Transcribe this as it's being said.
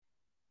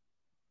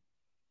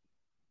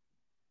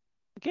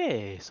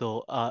Okay,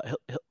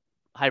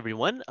 hi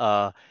everyone.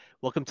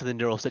 Welcome to the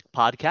Neurosec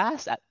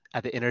podcast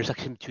at the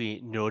intersection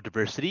between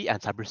neurodiversity and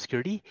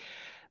cybersecurity.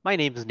 My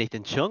name is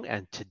Nathan Chung,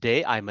 and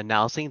today I'm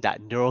announcing that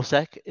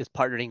Neurosec is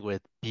partnering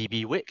with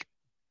BBWIC,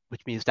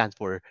 which means stands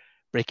for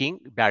Breaking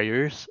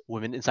Barriers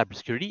Women in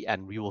Cybersecurity,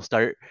 and we will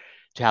start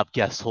to have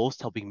guest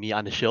hosts helping me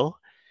on the show.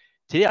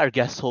 Today, our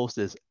guest host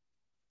is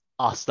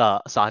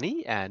Asta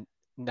Asani, and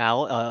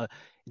now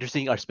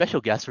introducing our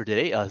special guest for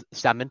today,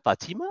 Saman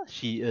Fatima.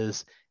 She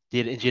is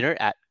data engineer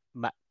at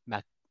Mac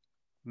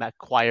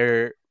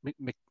Macquarie,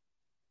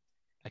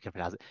 I can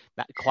pronounce it,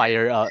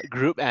 Macquarie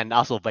Group, and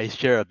also vice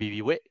chair of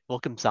BBWIT.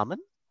 Welcome, Salman.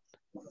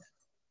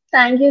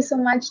 Thank you so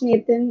much,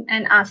 Nathan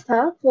and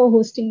Astha, for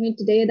hosting me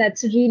today.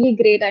 That's really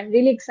great. I'm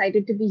really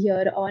excited to be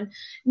here on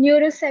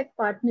Neurosec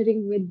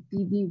partnering with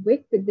BB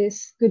Wick with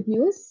this good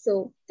news.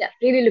 So, yeah,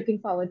 really looking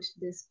forward to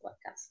this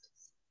podcast.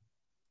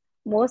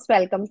 Most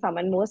welcome,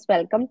 Saman. Most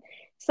welcome.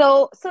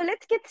 So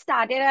let's get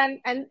started.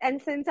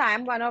 And since I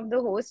am one of the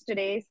hosts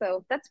today,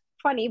 so that's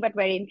funny but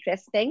very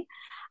interesting.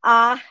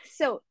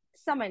 So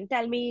Saman,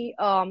 tell me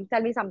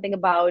something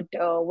about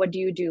what do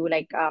you do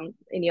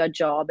in your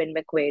job in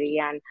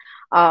Macquarie, and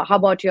how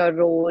about your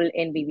role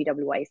in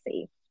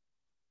BBWIC?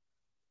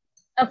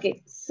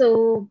 Okay,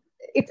 so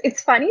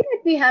it's funny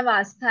that we have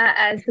Astha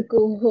as the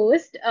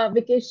co-host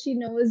because she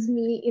knows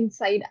me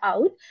inside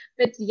out.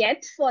 But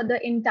yet, for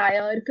the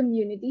entire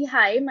community,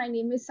 hi, my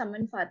name is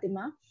Saman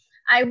Fatima.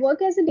 I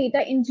work as a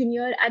data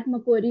engineer at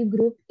Macquarie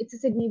Group. It's a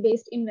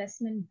Sydney-based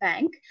investment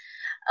bank.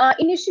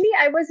 Initially,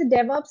 I was a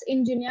DevOps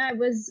engineer.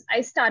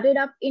 I started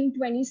up in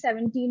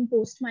 2017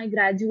 post my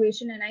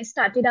graduation, and I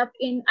started up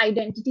in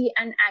identity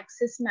and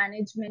access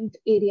management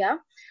area.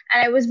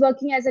 And I was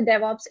working as a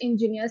DevOps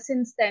engineer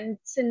since then,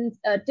 since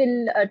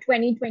till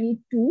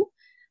 2022.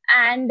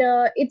 And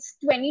it's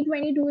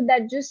 2022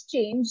 that just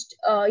changed.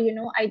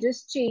 I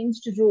just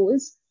changed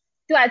roles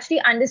to actually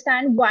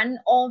understand one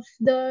of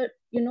the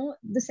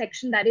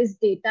section that is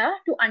data,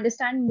 to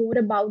understand more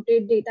about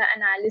it, data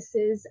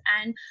analysis,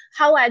 and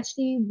how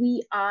actually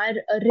we are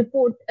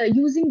report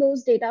using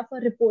those data for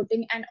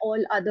reporting and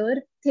all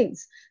other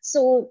things.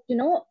 So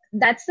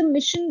that's the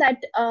mission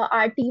that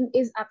our team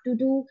is up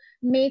to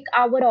make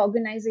our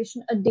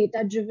organization a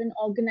data driven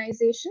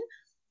organization,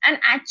 and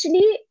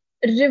actually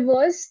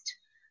reversed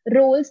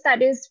roles,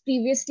 that is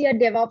previously a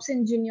DevOps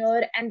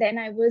engineer and then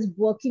I was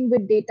working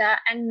with data,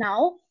 and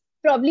now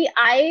probably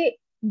I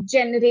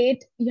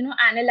generate,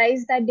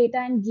 analyze that data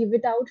and give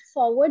it out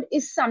forward,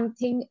 is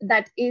something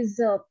that is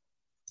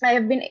I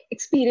have been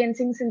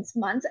experiencing since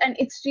months, and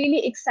it's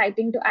really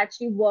exciting to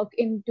actually work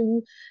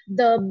into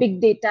the big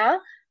data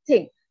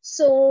thing.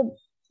 So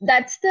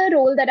that's the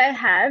role that I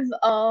have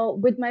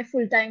with my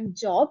full time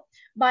job.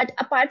 But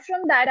apart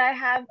from that, I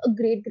have a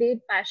great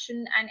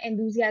passion and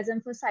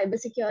enthusiasm for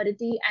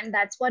cybersecurity, and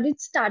that's what it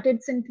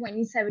started since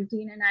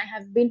 2017. And I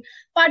have been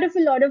part of a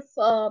lot of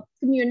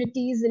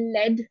communities,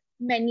 led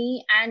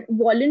many, and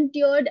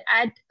volunteered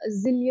at a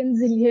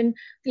zillion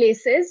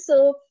places.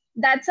 So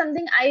that's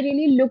something I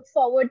really look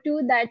forward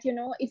to, that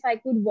if I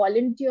could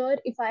volunteer,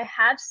 if I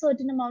have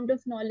certain amount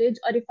of knowledge,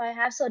 or if I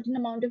have certain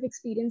amount of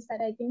experience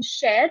that I can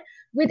share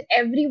with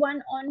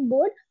everyone on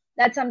board,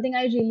 that's something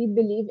I really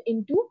believe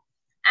into.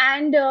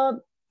 And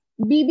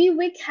BB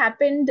Week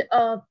happened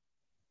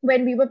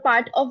when we were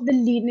part of the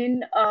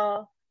Lenin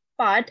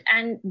part,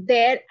 and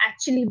there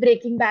actually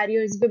breaking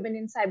barriers, women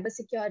in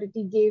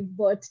cybersecurity gave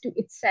birth to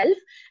itself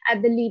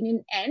at the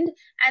Lenin end.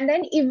 And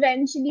then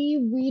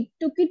eventually we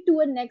took it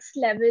to a next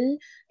level.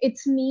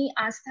 It's me,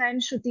 Astha,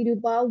 and Shruti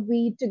Rupa.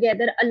 We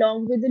together,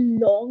 along with a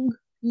long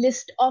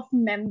list of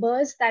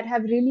members that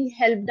have really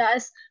helped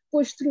us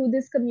push through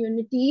this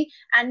community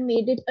and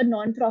made it a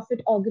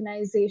non-profit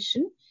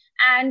organization.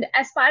 And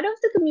as part of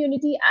the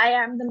community, I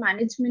am the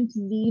management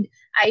lead.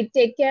 I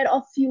take care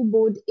of few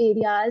board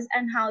areas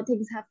and how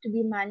things have to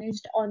be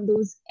managed on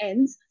those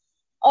ends.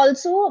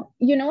 Also,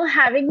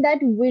 having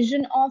that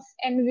vision of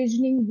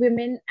envisioning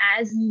women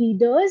as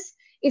leaders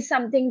is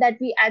something that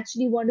we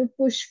actually want to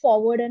push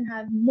forward and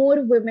have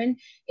more women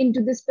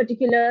into this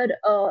particular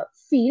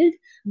field,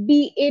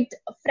 be it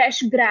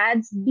fresh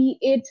grads, be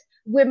it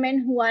women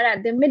who are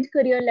at their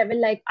mid-career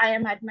level, like I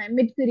am at my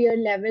mid-career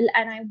level,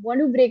 and I want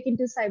to break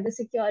into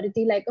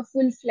cybersecurity like a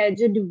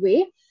full-fledged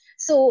way.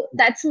 So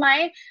that's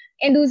my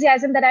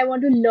enthusiasm, that I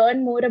want to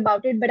learn more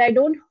about it, but I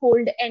don't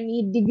hold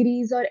any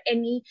degrees or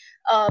any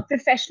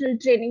professional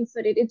training for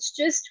it. It's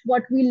just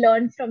what we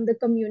learn from the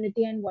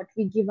community and what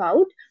we give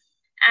out.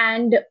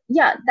 And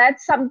yeah,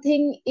 that's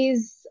something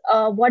is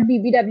what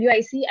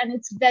BBWIC, and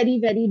it's very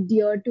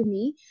dear to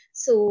me.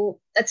 So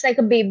that's like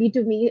a baby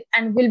to me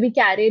and will be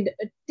carried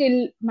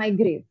till my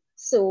grave.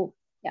 So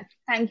yeah,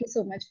 thank you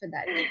so much for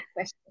that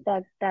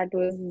question. That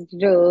was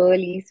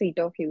really sweet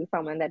of you,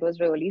 Saman. That was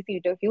really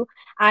sweet of you.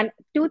 And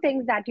two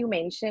things that you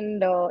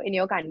mentioned in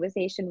your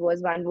conversation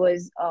was, one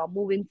was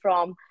moving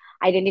from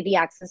identity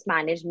access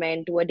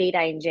management to a data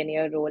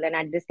engineer role, and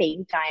at the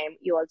same time,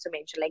 you also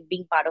mentioned like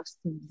being part of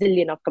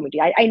zillion of community.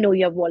 I know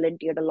you have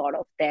volunteered a lot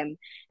of them,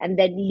 and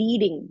then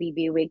leading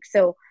BB Week.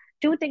 So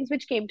two things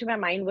which came to my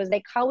mind was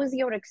like, how was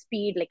your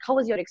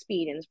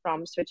experience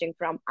from switching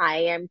from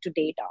IAM to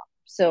data?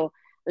 So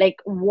like,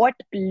 what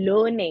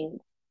learning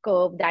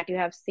curve that you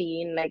have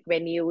seen, like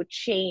when you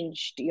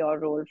changed your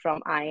role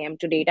from IAM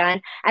to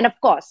data? And of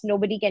course,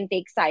 nobody can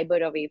take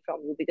cyber away from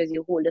you because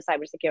you hold a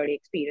cybersecurity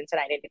experience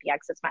and identity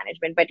access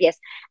management. But yes,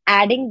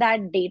 adding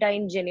that data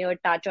engineer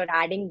touch or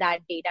adding that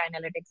data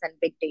analytics and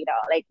big data,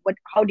 like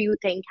how do you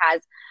think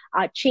has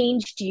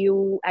changed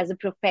you as a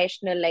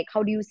professional? Like,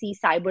 how do you see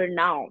cyber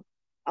now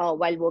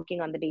while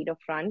working on the data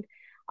front?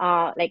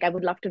 Like, I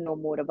would love to know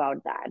more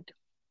about that.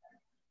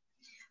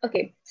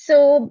 Okay,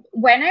 so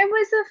when I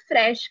was a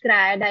fresh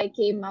grad, I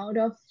came out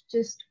of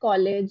just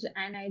college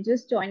and I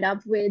just joined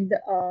up with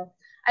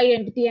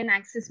identity and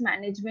access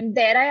management.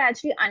 There, I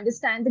actually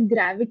understand the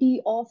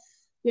gravity of,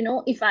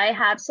 if I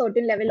have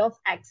certain level of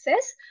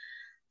access,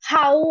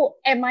 how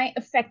am I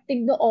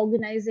affecting the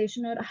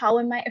organization or how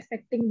am I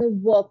affecting the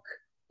work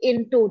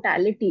in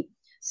totality?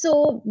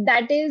 So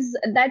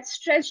that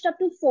stretched up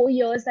to 4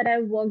 years that I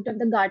worked on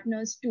the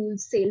Gartner's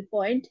tools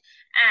SailPoint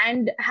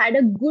and had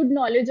a good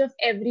knowledge of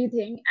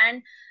everything.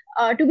 And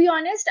to be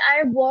honest,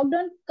 I worked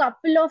on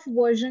couple of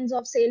versions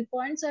of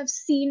SailPoint, so I've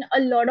seen a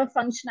lot of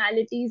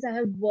functionalities. I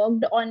have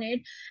worked on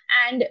it,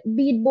 and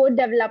be it both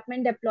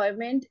development,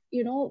 deployment,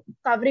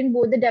 covering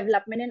both the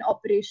development and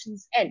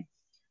operations end.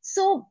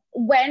 So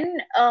when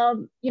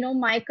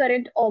my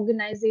current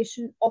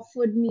organization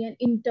offered me an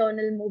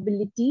internal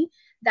mobility,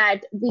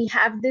 that we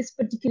have this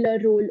particular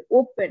role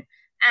open,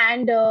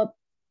 and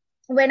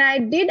when I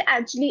did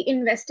actually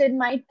invested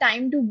my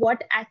time to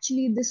what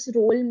actually this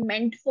role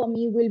meant for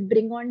me, will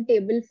bring on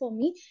table for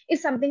me,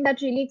 is something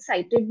that really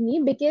excited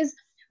me. Because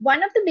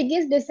one of the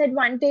biggest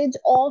disadvantage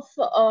of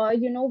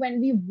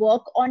when we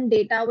work on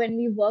data, when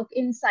we work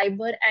in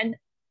cyber, and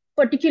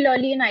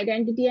particularly in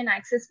identity and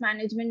access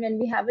management, when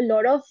we have a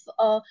lot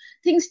of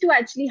things to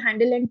actually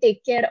handle and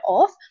take care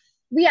of,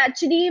 we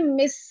actually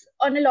miss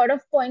on a lot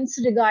of points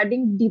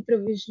regarding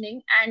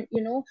deprovisioning. And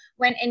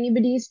when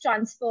anybody is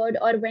transferred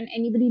or when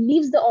anybody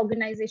leaves the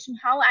organization,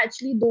 how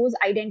actually those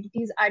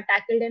identities are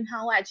tackled and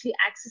how actually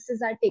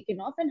accesses are taken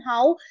off, and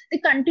how they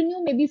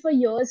continue maybe for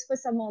years for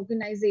some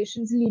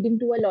organizations, leading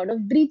to a lot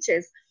of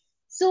breaches.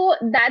 So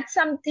that's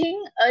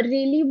something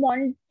really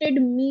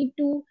wanted me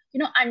to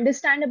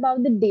understand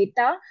about the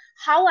data,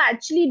 how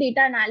actually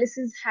data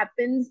analysis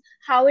happens,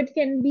 how it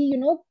can be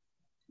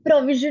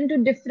provision to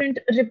different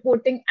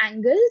reporting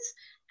angles,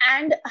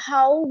 and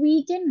how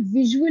we can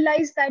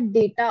visualize that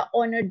data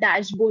on a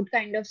dashboard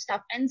kind of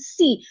stuff, and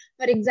see,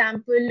 for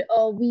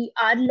example, we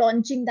are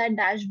launching that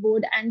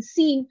dashboard and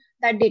seeing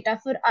that data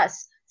for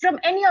us from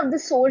any of the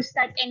source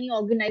that any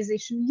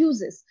organization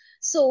uses.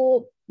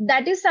 So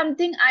that is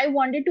something I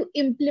wanted to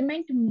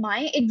implement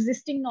my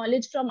existing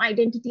knowledge from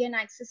identity and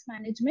access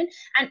management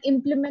and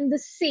implement the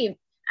same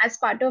as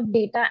part of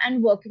data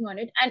and working on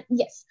it. And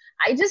yes,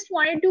 I just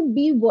wanted to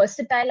be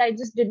versatile. I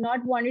just did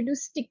not wanted to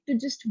stick to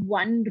just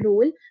one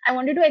role. I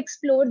wanted to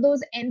explore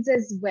those ends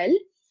as well.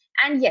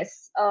 And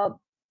yes,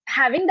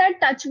 having that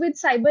touch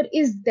with cyber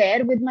is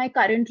there with my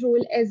current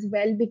role as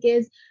well,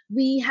 because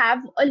we have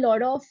a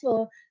lot of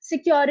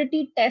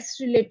security tests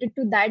related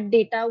to that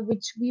data,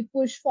 which we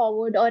push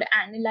forward or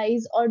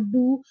analyze or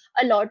do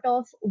a lot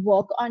of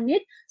work on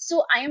it.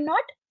 So I am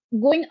not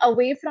going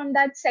away from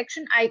that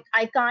section.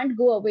 I can't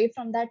go away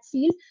from that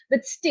field,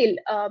 but still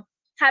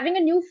having a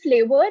new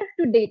flavor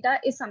to data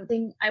is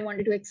something I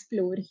wanted to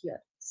explore here.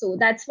 So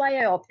that's why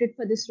I opted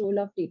for this role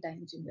of data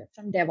engineer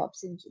from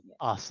DevOps engineer.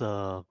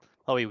 Awesome.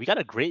 Oh wait, we got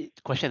a great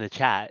question in the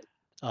chat.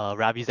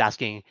 Ravi's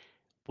asking,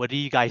 what do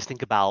you guys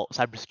think about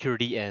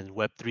cybersecurity and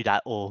Web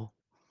 3.0?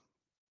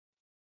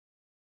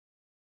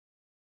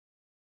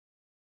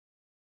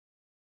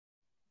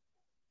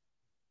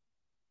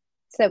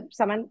 So,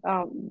 someone,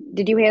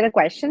 did you hear the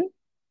question?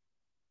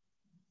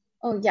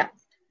 Oh yeah,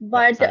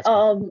 but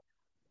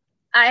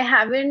I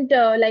haven't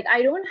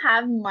I don't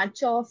have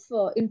much of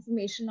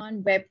information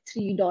on Web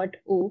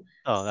 3.0.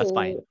 Oh, that's so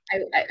fine.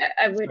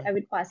 I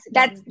would pass it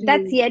That's on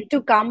that's yet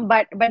to come,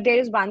 but there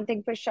is one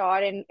thing for sure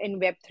in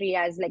Web3,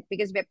 as like,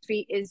 because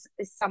Web3 is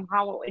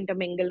somehow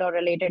intermingled or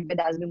related with,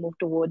 as we move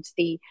towards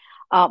the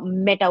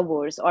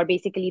metaverse, or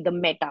basically the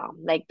meta,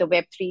 like the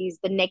Web3 is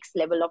the next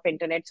level of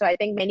internet. So I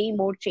think many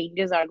more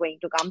changes are going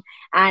to come.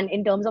 And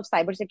in terms of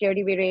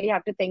cybersecurity, we really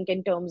have to think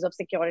in terms of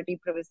security,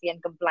 privacy,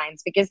 and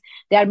compliance, because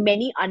there are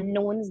many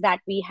unknowns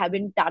that we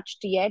haven't touched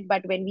yet.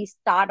 But when we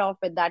start off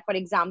with that, for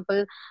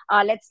example,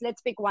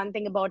 let's pick one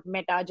thing about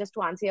meta, just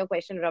to answer your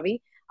question,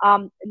 Ravi.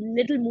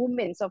 Little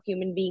movements of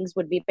human beings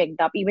would be picked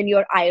up, even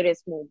your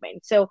iris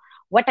movement. So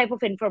what type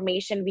of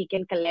information we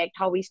can collect,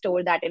 how we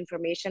store that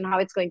information, how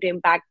it's going to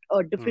impact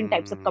different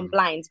types of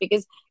compliance,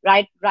 because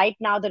right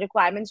now the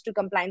requirements to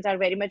compliance are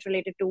very much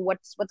related to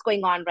what's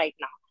going on right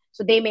now.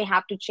 So they may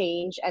have to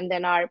change, and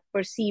then our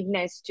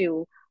perceivedness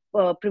to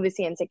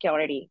privacy and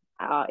security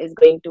is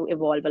going to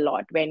evolve a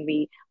lot when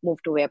we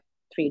move to Web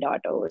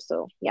 3.0.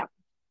 So yeah.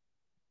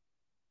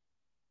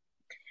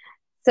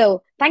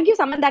 So thank you,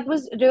 Saman. That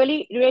was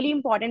really, really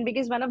important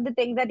because one of the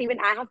things that even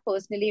I have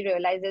personally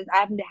realized is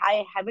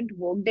I haven't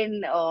worked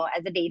in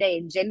as a data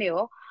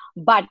engineer,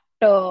 but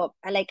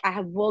like I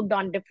have worked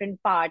on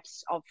different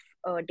parts of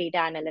data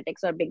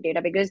analytics or big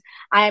data because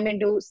I am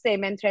into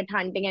SIM and threat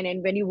hunting. And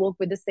then when you work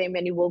with the SIM,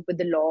 when you work with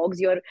the logs,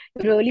 you're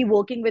really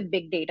working with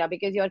big data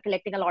because you're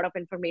collecting a lot of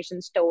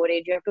information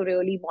storage. You have to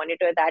really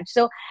monitor that.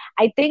 So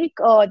I think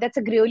that's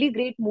a really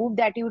great move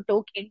that you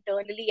took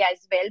internally as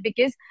well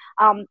because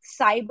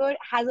cyber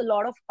has a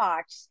lot of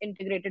parts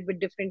integrated with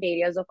different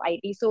areas of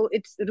IT. So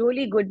it's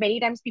really good. Many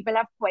times people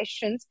have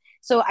questions.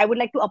 So I would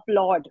like to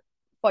applaud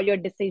for your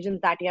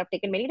decisions that you have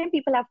taken. Many times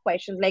people have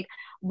questions like,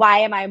 why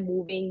am I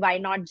moving? Why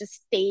not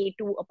just stay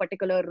to a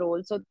particular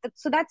role? So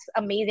that's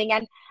amazing.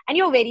 And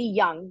you're very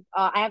young.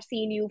 I have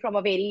seen you from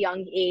a very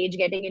young age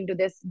getting into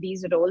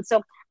these roles.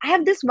 So I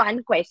have this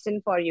one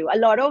question for you. A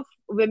lot of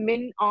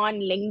women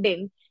on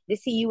LinkedIn, they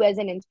see you as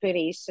an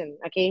inspiration.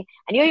 Okay.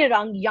 And you're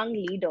a young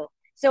leader.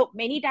 So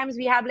many times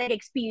we have like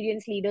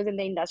experienced leaders in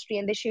the industry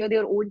and they share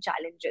their own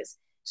challenges.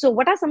 So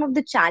what are some of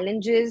the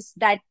challenges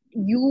that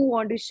you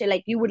want to share,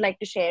 like you would like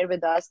to share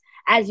with us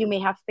as you may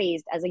have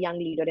faced as a young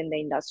leader in the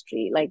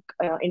industry, like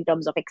in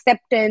terms of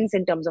acceptance,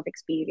 in terms of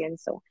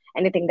experience? So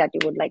anything that you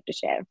would like to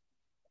share?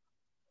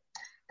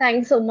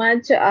 Thanks so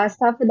much,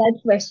 Asta, for that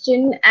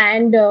question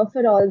and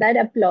for all that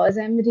applause.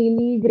 I'm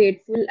really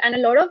grateful. And a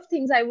lot of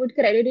things I would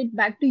credit it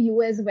back to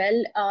you as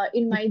well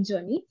in my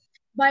journey.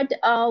 But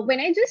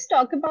when I just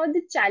talk about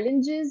the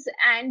challenges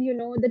and,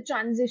 the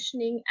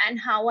transitioning and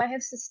how I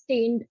have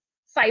sustained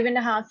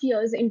 5.5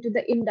 years into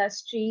the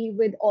industry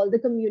with all the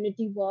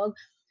community work,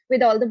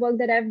 with all the work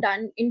that I've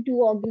done in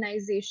two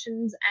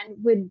organizations and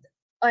with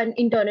an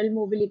internal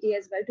mobility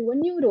as well to a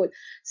new role.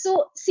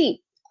 So,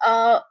 see,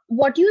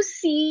 what you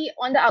see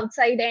on the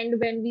outside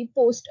end when we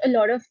post a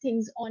lot of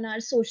things on our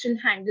social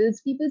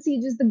handles, people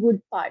see just the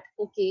good part.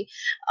 Okay,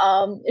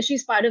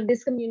 she's part of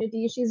this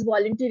community, she's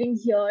volunteering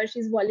here,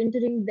 she's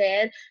volunteering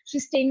there,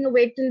 she's staying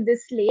awake till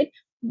this late.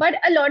 But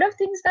a lot of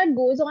things that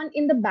goes on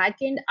in the back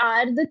end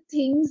are the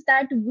things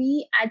that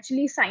we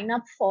actually sign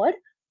up for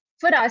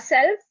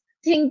ourselves,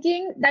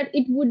 thinking that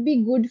it would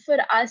be good for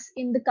us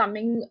in the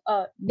coming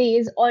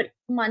days or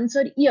months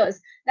or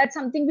years. That's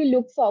something we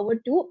look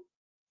forward to.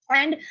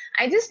 And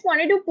I just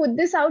wanted to put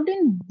this out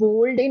in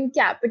bold, in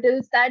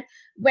capitals, that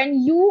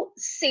when you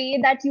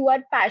say that you are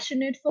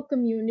passionate for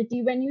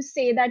community, when you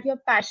say that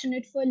you're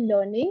passionate for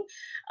learning,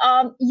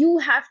 you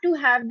have to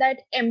have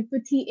that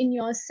empathy in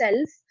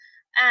yourself.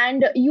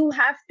 And you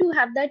have to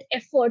have that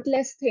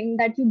effortless thing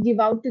that you give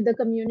out to the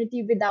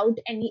community without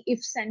any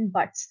ifs and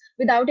buts,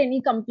 without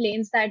any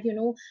complaints that,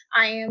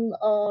 I am,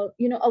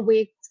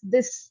 awake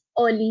this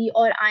early,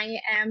 or I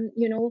am,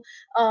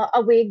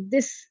 awake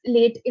this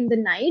late in the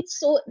night.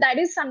 So that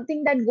is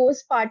something that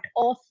goes part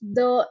of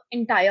the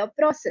entire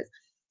process.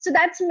 So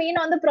that's main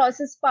on the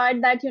process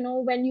part, that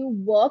when you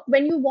work,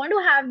 when you want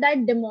to have that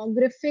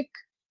demographic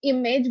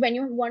image, when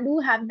you want to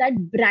have that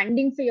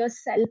branding for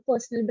yourself,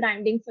 personal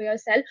branding for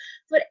yourself,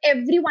 for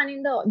everyone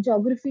in the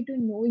geography to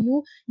know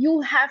you, you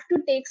have to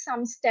take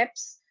some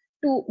steps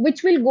to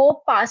which will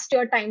go past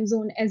your time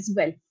zone as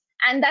well.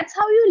 And that's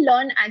how you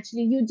learn.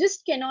 Actually, you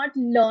just cannot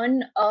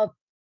learn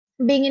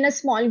being in a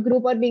small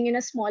group or being in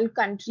a small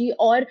country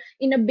or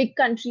in a big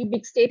country,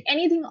 big state,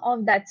 anything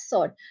of that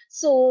sort.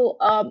 So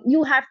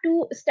you have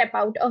to step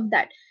out of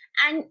that.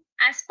 And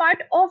as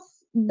part of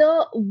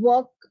the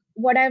work,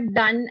 what I've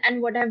done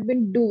and what I've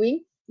been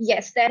doing,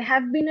 yes, there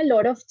have been a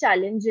lot of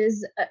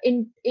challenges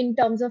in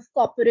terms of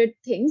corporate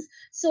things.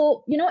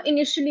 So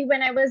initially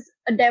when I was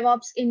a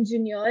DevOps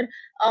engineer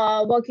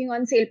working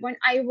on SailPoint,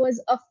 I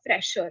was a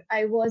fresher,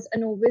 I was a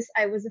novice,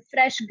 I was a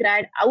fresh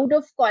grad out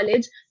of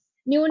college,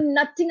 knew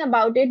nothing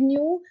about it,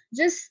 knew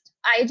just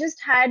I just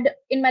had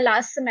in my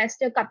last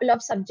semester a couple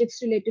of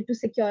subjects related to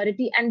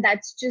security, and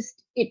that's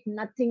just it,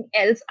 nothing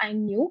else I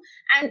knew.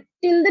 And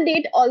till the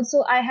date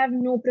also, I have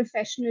no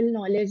professional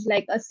knowledge,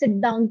 like a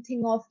sit down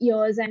thing of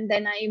years and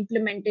then I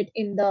implement it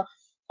in the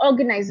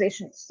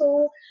organization.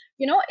 So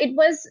it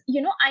was,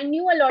 I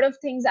knew a lot of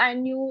things, I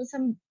knew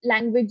some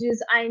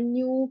languages, I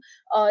knew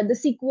the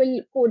SQL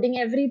coding,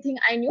 everything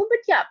I knew. But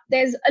yeah,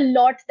 there's a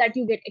lot that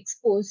you get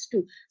exposed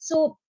to.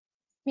 So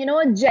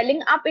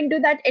gelling up into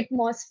that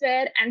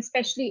atmosphere, and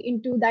especially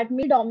into that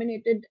male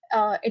dominated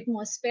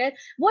atmosphere,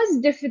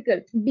 was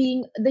difficult,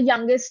 being the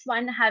youngest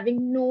one,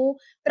 having no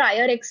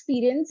prior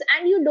experience,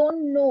 and you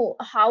don't know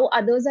how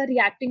others are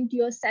reacting to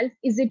yourself,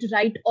 is it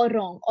right or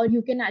wrong, or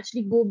you can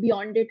actually go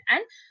beyond it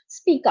and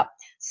speak up.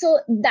 So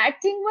that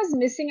thing was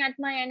missing at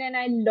my end, and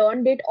I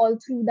learned it all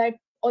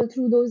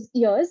through those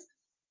years.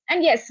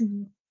 And yes,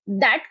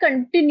 that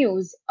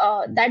continues,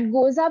 that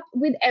goes up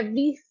with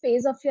every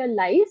phase of your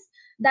life,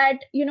 that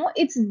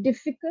it's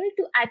difficult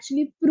to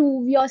actually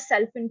prove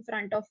yourself in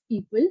front of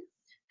people.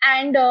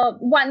 And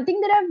one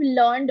thing that I've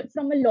learned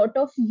from a lot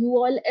of you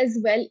all as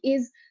well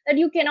is that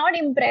you cannot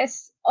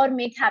impress or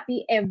make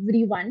happy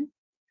everyone.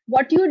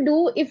 what you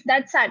do, if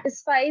that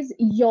satisfies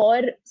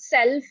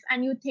yourself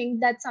and you think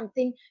that's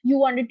something you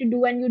wanted to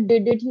do and you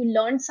did it, you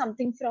learned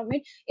something from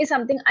it, is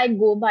something I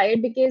go by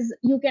it. Because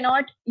you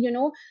cannot,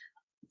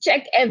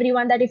 check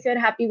everyone that if you're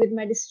happy with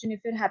my decision, if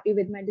you're happy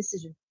with my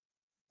decision.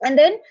 And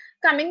then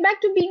coming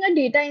back to being a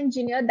data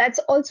engineer, that's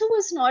also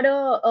was not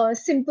a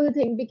simple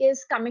thing,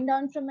 because coming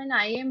down from an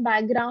IAM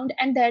background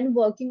and then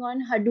working on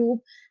Hadoop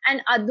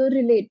and other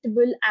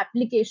relatable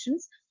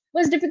applications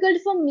was difficult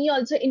for me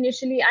also.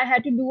 Initially I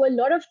had to do a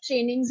lot of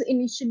trainings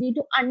initially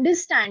to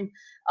understand,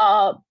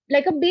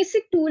 like a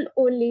basic tool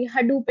only,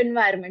 Hadoop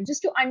environment,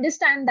 just to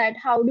understand that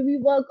how do we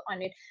work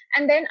on it.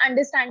 And then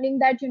understanding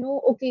that,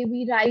 okay,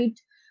 we write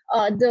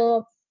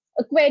the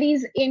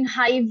queries in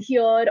Hive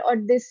here or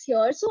this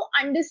here. So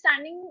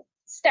understanding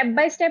step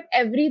by step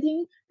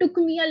everything took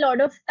me a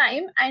lot of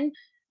time and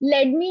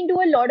led me into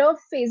a lot of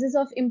phases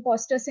of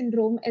imposter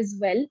syndrome as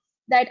well,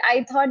 that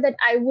I thought that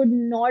I would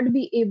not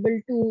be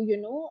able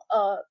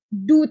to,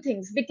 do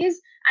things. Because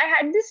I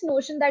had this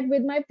notion that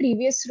with my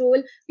previous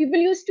role, people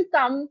used to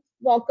come,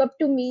 walk up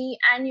to me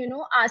and,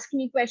 ask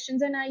me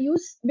questions. And I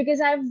used,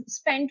 because I've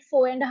spent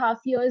 4.5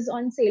 years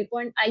on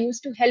SailPoint, I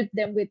used to help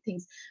them with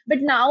things.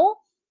 But now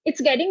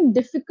it's getting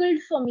difficult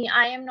for me.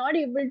 I am not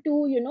able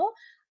to,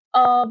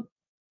 uh,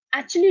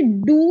 actually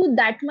do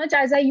that much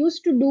as I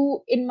used to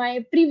do in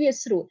my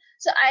previous role.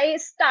 So I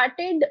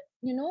started,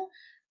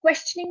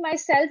 questioning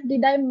myself,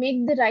 did I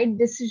make the right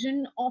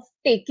decision of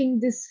taking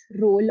this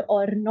role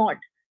or not?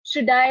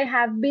 Should I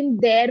have been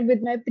there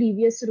with my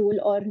previous role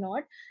or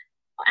not?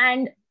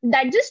 And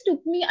that just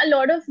took me a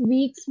lot of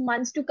weeks,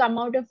 months to come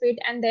out of it.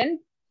 And then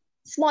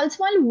small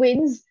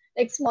wins,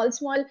 like small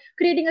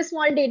creating a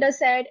small data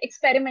set,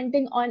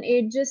 experimenting on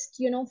it,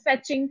 just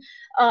fetching,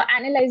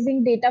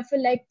 analyzing data for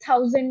like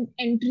 1,000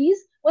 entries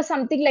was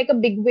something like a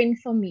big win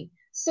for me.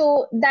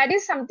 So that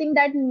is something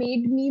that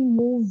made me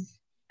move.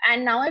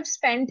 And now I've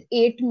spent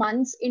 8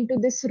 months into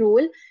this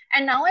role,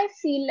 and now I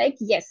feel like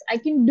yes, I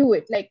can do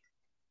it. Like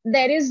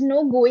there is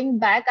no going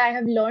back. I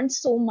have learned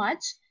so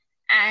much,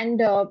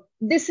 and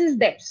this is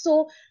there.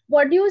 So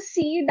what do you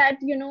see that,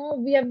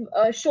 we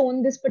have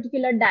shown this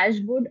particular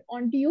dashboard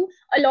onto you,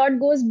 a lot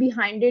goes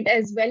behind it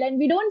as well, and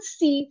we don't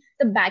see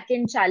the back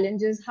end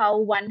challenges, how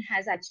one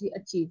has actually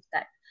achieved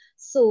that.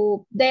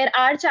 So there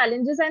are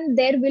challenges and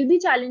there will be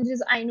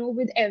challenges, I know,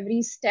 with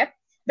every step,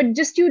 but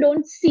just you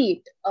don't see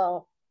it.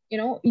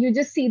 You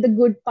just see the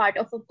good part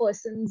of a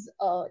person's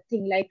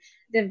thing, like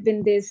they've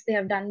been this, they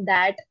have done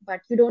that, but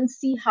you don't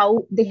see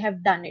how they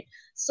have done it.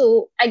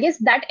 So I guess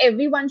that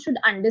everyone should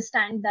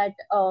understand that,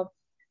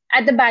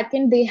 at the back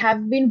end they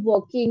have been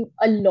working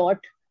a lot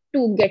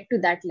to get to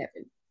that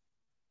level.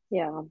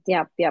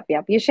 Yeah,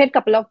 yeah. You shared a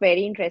couple of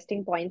very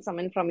interesting points,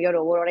 someone from your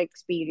overall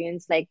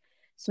experience, like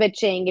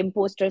switching,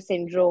 imposter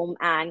syndrome,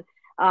 and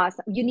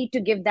you need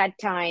to give that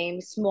time,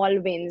 small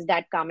wins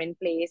that come in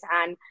place,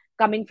 and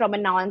coming from a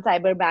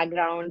non-cyber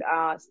background,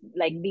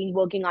 like being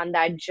working on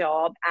that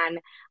job, and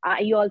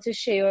you also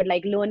shared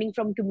like learning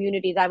from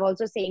communities. I've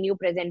also seen you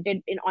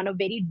presented in on a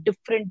very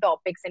different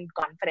topics in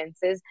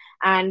conferences,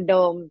 and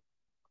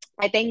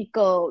I think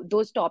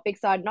those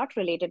topics are not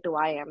related to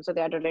IAM, so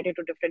they are related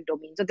to different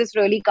domains. So this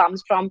really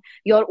comes from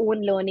your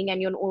own learning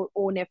and your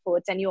own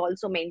efforts. And you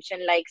also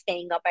mentioned like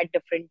staying up at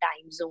different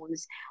time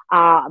zones,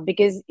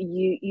 because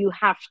you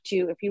have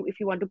to, if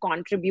you want to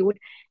contribute,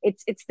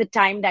 it's the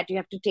time that you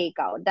have to take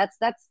out.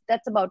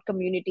 That's about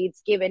community.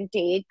 It's give and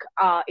take.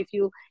 If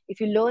you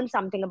learn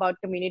something about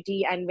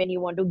community, and when you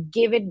want to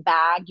give it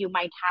back, you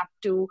might have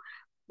to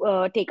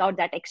take out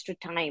that extra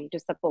time to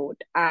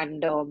support.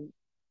 And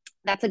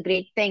that's a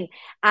great thing.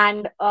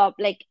 And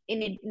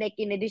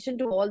in addition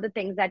to all the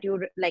things that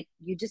you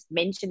just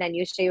mentioned and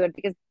you shared,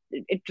 because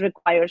it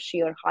requires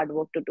sheer hard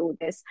work to do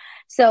this.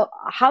 So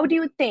how do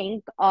you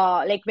think,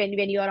 like when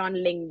you're on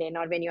LinkedIn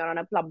or when you're on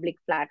a public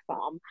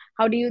platform,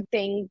 how do you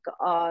think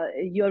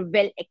you're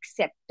well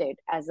accepted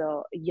as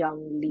a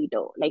young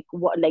leader?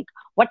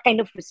 What kind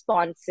of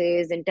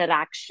responses,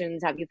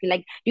 interactions have you feel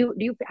like, do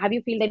you have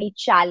you feel any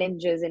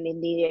challenges in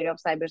the area of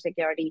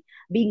cybersecurity,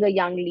 being a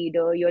young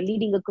leader? You're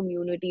leading a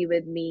community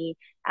with me,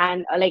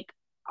 and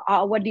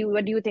what do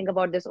you think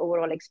about this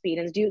overall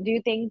experience? Do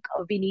you think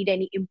we need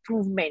any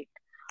improvement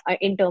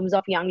in terms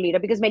of young leader?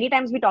 Because many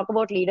times we talk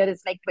about leader,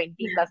 it's like 20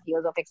 plus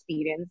years of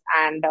experience,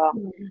 and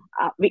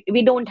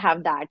we don't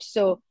have that.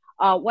 So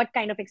what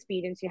kind of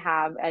experience you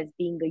have as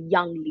being a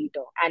young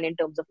leader, and in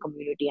terms of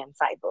community and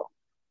cyber?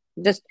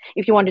 Just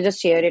if you want to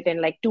just share it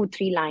in like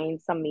 2-3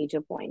 lines, some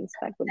major points,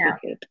 that would be Yeah.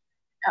 great.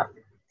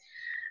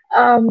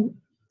 um,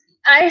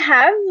 I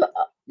have,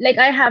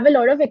 I have a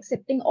lot of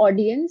accepting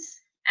audience,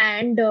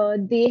 and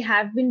they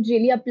have been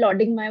really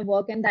applauding my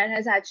work, and that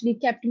has actually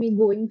kept me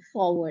going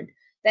forward.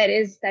 There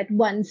is that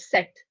one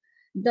set.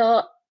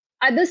 The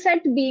other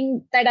set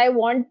being that I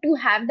want to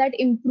have that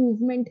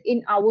improvement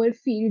in our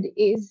field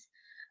is,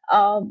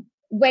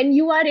 when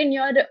you are in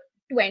your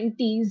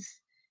 20s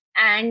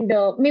and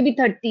maybe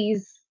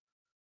 30s,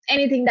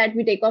 anything that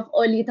we take off,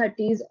 early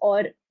 30s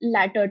or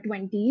latter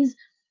 20s,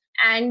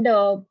 and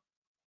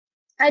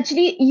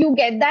actually you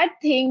get that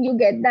thing, you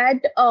get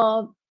that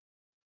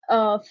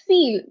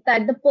feel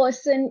that the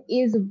person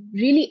is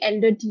really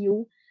elder to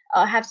you,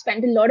 have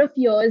spent a lot of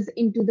years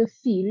into the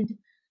field,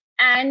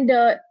 and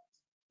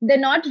they're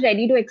not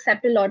ready to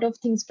accept a lot of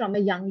things from a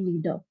young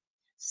leader.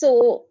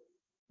 So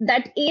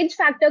that age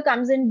factor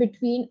comes in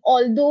between.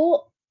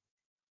 Although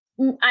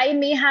I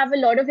may have a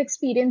lot of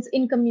experience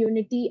in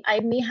community, I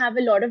may have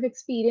a lot of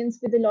experience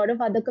with a lot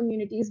of other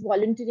communities,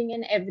 volunteering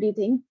and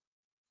everything,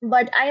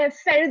 but I have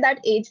felt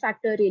that age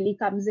factor really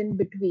comes in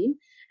between.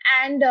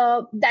 And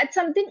that's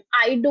something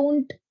I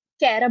don't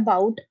care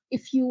about.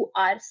 If you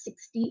are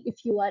 60,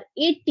 if you are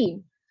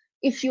 18,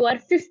 if you are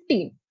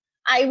 15,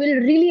 I will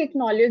really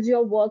acknowledge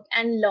your work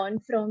and learn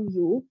from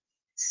you.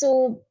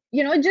 So,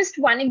 just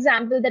one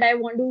example that I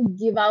want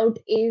to give out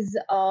is,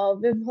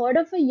 we've heard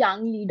of a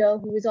young leader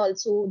who is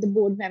also the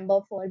board member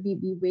for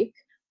BB Wick.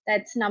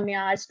 That's Namya,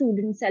 our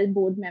student cell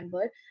board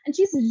member. And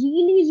she's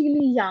really,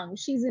 really young.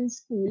 She's in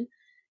school,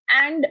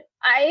 and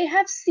I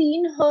have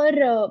seen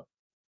her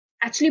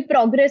actually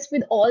progress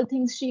with all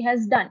things she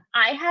has done.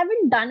 I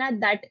haven't done at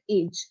that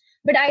age,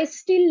 but I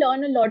still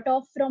learn a lot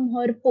of from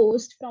her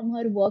post, from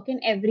her work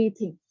and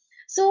everything.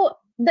 So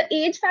the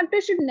age factor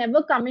should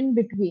never come in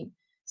between.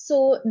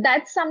 So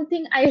that's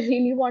something I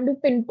really want to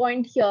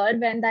pinpoint here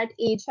when that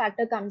age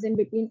factor comes in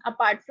between.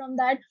 Apart from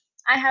that,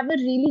 I have a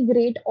really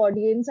great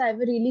audience, I have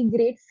a really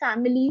great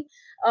family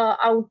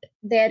out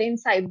there in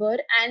cyber,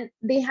 and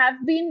they have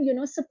been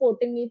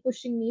supporting me,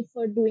 pushing me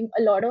for doing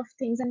a lot of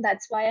things, and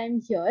that's why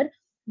I'm here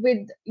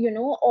with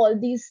all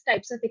these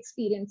types of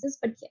experiences.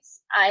 But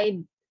yes,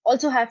 I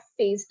also have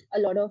faced a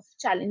lot of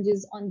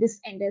challenges on this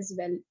end as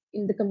well,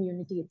 in the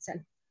community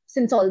itself,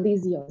 since all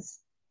these years.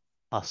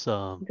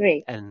 Awesome.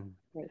 Great. And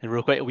Great. and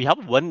real quick, we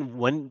have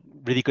one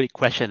really good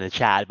question in the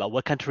chat about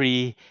what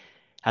country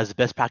has the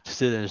best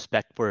practices and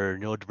respect for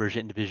neurodivergent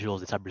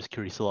individuals in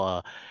cybersecurity.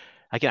 So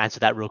I can answer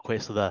that real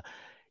quick. So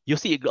you'll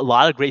see a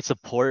lot of great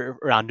support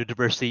around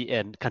neurodiversity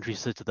in countries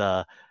such as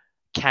the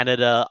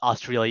Canada,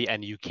 Australia,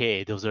 and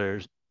UK. Those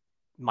are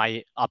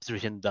my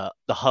observation, the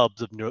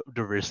hubs of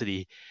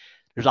neurodiversity.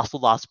 There's also a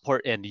lot of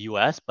support in the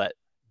US, but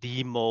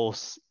the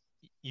most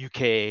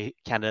UK,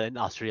 Canada, and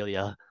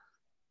Australia.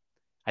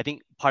 I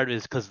think part of it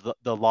is because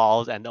the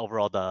laws and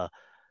overall the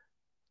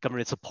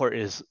government support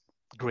is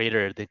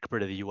greater than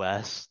compared to the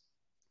US.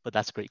 But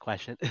that's a great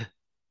question.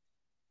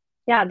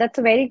 Yeah, that's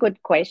a very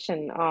good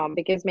question,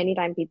 because many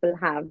times people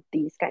have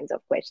these kinds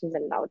of questions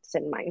and doubts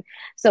in mind.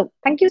 So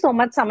thank you so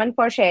much, Saman,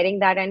 for sharing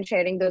that and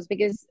sharing those,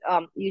 because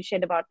you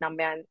shared about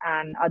Namya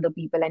and other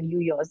people and you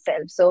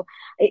yourself. So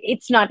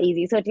it's not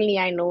easy. Certainly,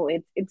 I know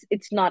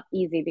it's not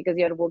easy because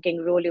you're working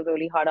really,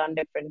 really hard on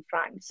different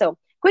fronts. So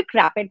quick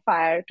rapid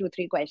fire, 2,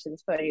 3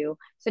 questions for you.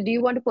 So do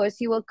you want to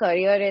pursue a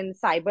career in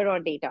cyber or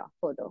data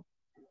further?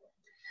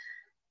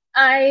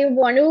 I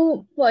want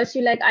to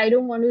pursue, like, I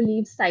don't want to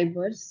leave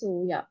cyber.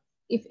 So yeah,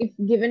 if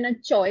given a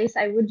choice,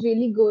 I would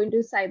really go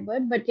into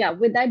cyber. But yeah,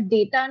 with that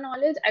data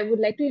knowledge, I would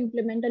like to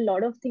implement a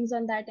lot of things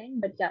on that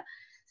end. But yeah,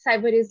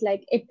 cyber is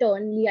like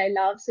eternally I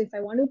love. So if I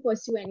want to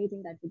pursue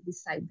anything, that would be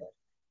cyber.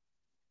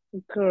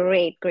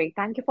 Great, great.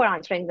 Thank you for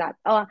answering that.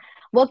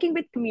 Working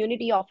with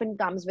community often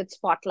comes with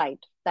spotlight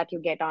that you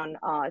get on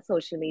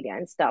social media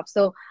and stuff.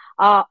 So,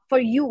 for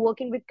you,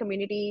 working with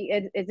community,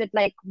 is it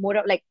like more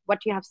of like what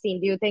you have seen?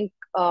 Do you think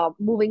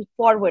moving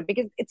forward,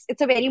 because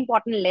it's a very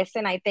important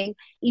lesson I think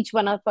each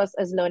one of us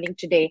is learning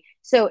today.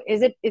 So,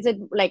 is it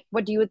like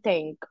what do you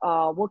think?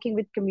 Working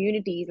with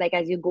communities, like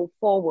as you go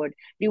forward,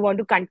 do you want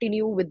to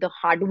continue with the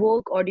hard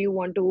work or do you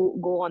want to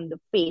go on the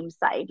fame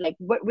side? Like,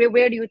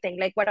 where do you think?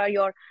 Like, what are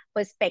your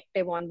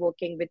perspective on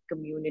working with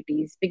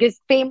communities, because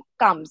fame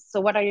comes. So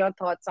what are your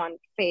thoughts on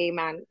fame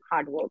and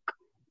hard work?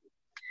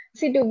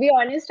 See, to be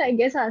honest, I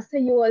guess, Asta,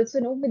 you also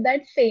know, with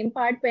that fame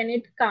part, when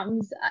it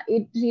comes,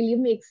 it really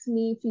makes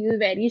me feel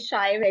very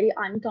shy, very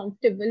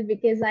uncomfortable,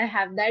 because I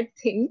have that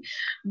thing.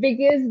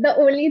 Because the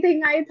only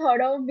thing I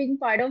thought of being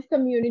part of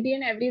community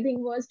and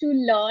everything was to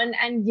learn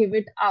and give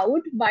it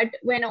out. But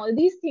when all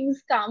these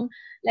things come,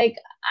 like,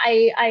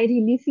 I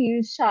really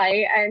feel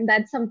shy, and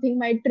that's something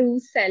my true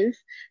self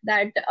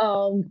that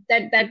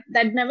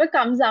never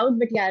comes out.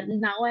 But yeah,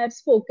 now I have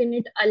spoken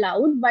it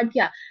aloud. But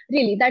yeah,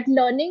 really, that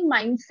learning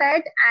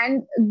mindset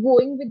and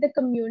going with the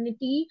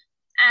community,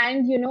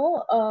 and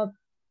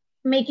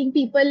making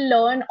people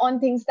learn on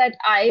things that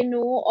I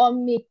know, or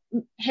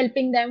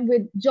helping them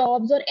with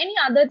jobs or any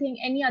other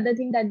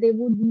thing that they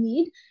would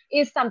need,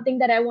 is something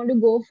that I want to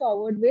go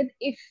forward with.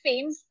 If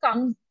fames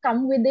come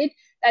with it,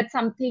 that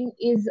something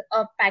is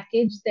a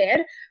package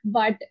there.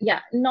 But yeah,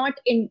 not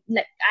in,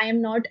 like, I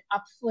am not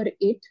up for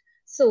it.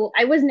 So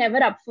I was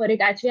never up for it.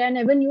 Actually, I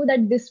never knew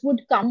that this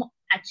would come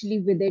actually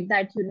with it,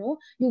 that you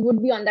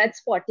would be on that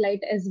spotlight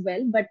as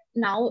well. But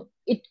now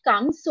it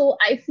comes, so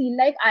I feel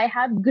like I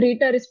have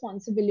greater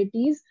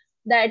responsibilities,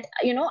 that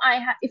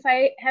if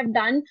I have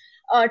done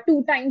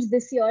 2 times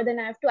this year, then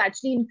I have to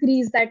actually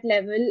increase that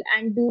level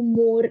and do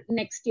more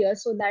next year,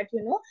 so that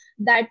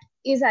that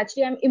is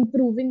actually, I'm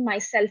improving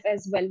myself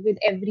as well with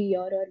every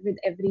year, or with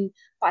every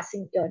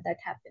passing year that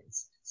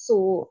happens.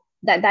 So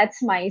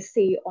that's my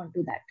say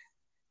onto that.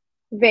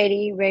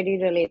 Very, very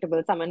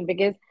relatable, someone,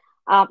 because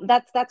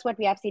that's what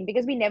we have seen,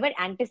 because we never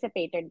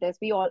anticipated this.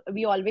 We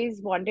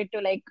always wanted to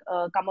like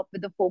come up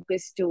with a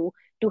focus to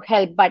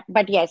help,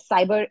 but yes,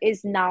 cyber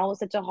is now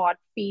such a hot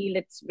field.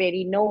 It's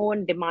very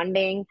known,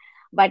 demanding.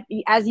 But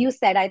as you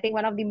said, I think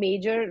one of the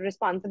major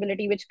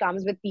responsibility which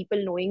comes with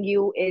people knowing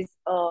you is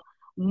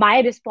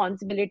my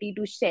responsibility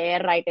to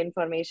share right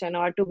information,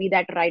 or to be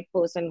that right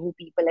person who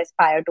people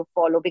aspire to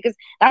follow, because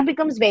that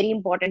becomes very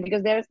important,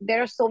 because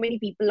there are so many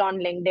people on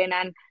LinkedIn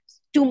and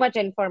too much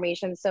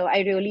information. So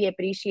I really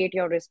appreciate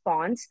your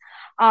response.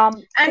 And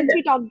Since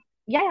we talked,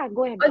 yeah, yeah,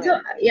 go ahead, go also,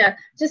 ahead. yeah,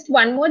 just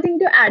one more thing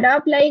to add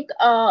up, like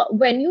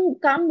when you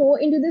come more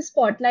into the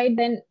spotlight,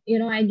 then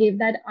I gave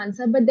that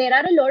answer, but there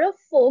are a lot of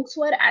folks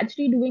who are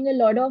actually doing a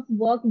lot of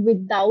work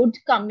without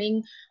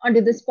coming onto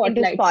the Into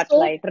spotlight. So,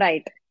 spotlight,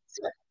 right?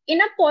 so in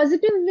a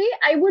positive way,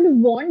 I would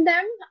want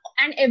them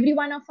and every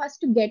one of us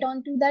to get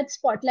onto that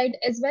spotlight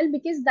as well,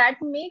 because that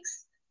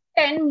makes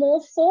 10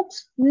 more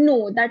folks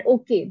know that,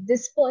 okay,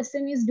 this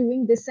person is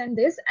doing this and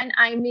this, and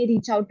I may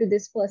reach out to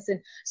this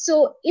person.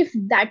 So, if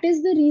that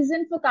is the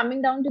reason for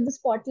coming down to the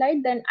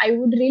spotlight, then I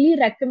would really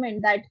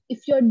recommend that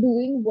if you're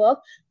doing work,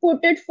 put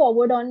it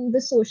forward on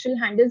the social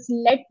handles,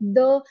 let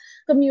the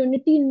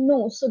community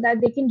know so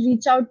that they can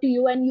reach out to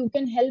you and you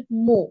can help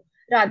more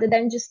rather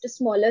than just a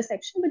smaller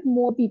section, but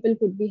more people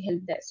could be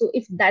helped there. So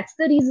if that's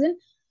the reason,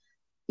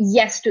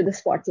 yes to the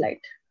spotlight.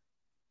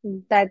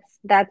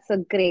 That's a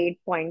great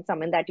point,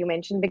 Saman, that you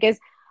mentioned, because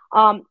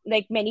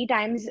like many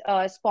times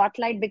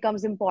spotlight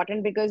becomes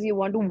important because you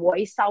want to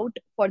voice out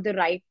for the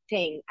right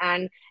thing.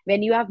 And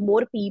when you have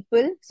more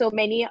people, so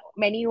many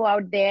who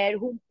out there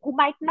who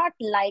might not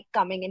like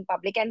coming in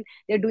public, and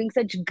they're doing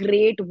such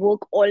great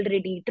work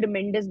already,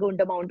 tremendous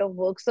good amount of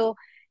work. So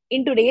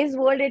in today's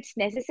world, it's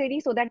necessary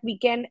so that we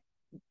can,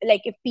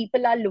 like, if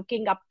people are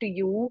looking up to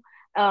you,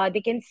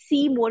 they can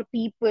see more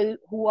people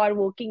who are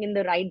working in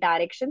the right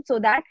direction, so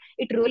that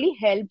it really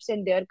helps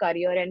in their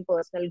career and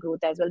personal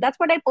growth as well. That's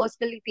what I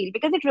personally feel,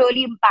 because it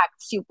really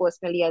impacts you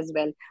personally as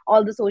well,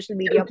 all the social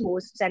media Totally.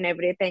 posts and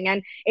everything,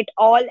 and it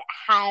all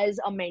has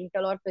a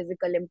mental or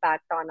physical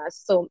impact on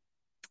us. So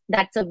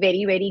that's a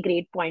very, very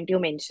great point you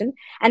mentioned.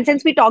 And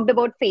since we talked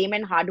about fame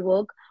and hard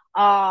work,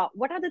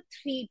 what are the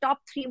top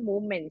three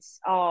moments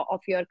of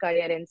your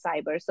career in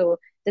cyber? So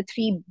the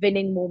three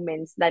winning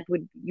moments that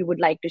would you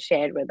would like to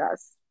share with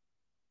us.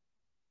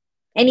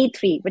 Any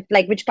three,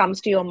 which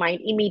comes to your mind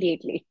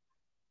immediately.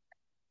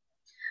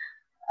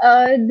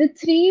 The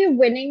three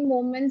winning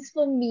moments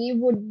for me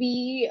would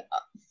be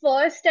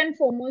first and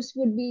foremost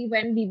would be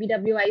when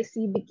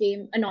BBWIC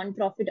became a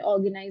non-profit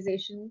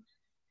organization,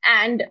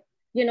 and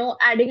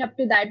adding up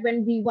to that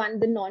when we won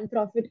the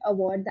non-profit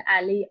award, the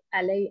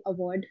Ally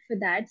Award for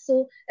that.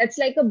 So that's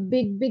like a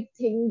big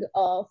thing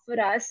for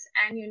us,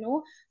 and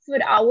for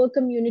our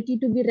community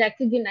to be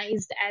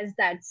recognized as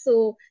that.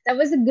 So that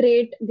was a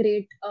great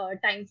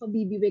time for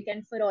BBWIC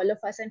and for all of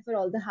us and for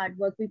all the hard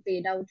work we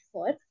paid out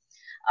for.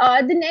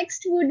 The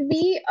next would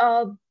be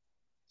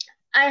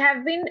I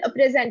have been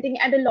presenting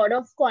at a lot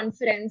of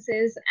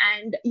conferences,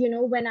 and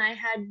when I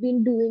had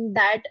been doing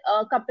that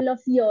a couple of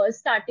years,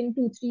 starting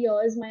 2 3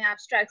 years, my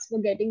abstracts were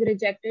getting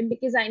rejected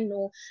because I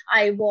know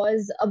I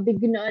was a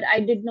beginner. I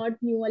did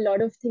not knew a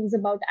lot of things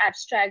about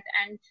abstract,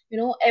 and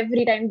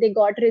every time they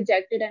got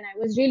rejected, and I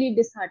was really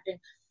disheartened.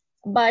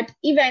 But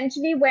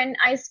eventually, when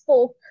I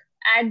spoke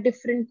at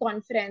different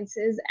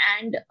conferences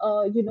and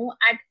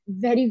at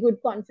very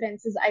good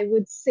conferences, I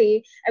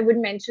would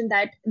mention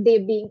that they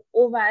being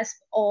OWASP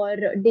or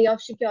Day of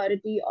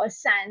Security or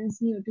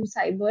SANS New to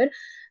Cyber.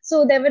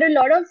 So there were a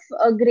lot of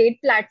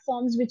great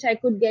platforms which I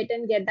could get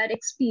and get that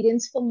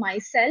experience for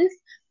myself,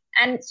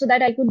 and so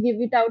that I could give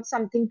it out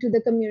something to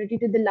the community,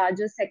 to the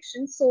larger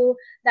section. So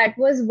that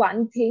was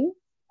one thing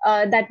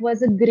that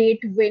was a great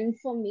win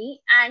for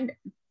me. And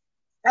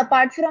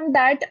apart from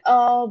that,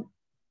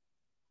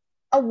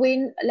 a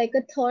win, like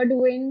a third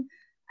win,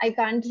 I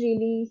can't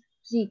really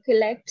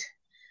recollect.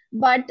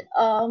 But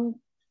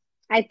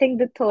I think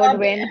the third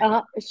okay.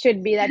 win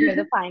should be that you're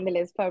the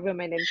finalist for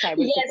Women in Yes,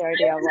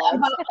 Cybersecurity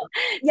Awards.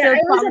 I So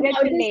was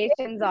about to say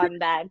congratulations on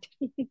that.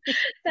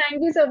 thank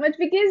you so much,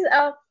 because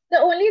the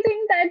only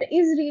thing that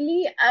is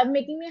really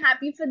making me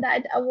happy for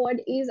that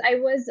award is I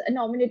was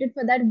nominated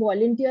for that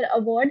volunteer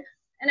award,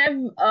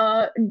 and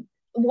I've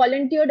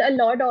volunteered a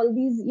lot all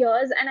these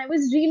years, and I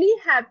was really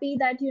happy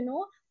that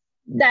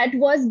that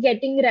was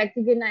getting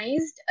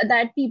recognized,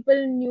 that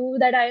people knew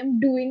that I am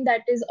doing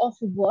that is of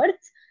worth.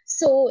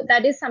 So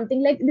that is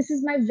something, like, this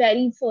is my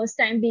very first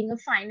time being a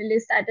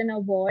finalist at an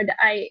award.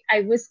 I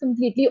was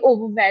completely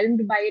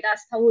overwhelmed by it.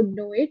 Astha would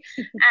know it.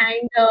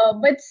 And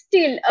but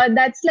still,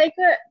 that's like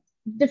a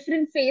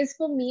different phase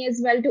for me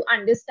as well, to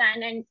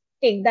understand and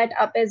take that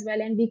up as well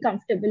and be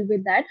comfortable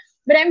with that.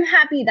 But I'm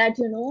happy that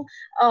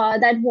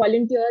that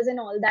volunteers and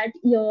all that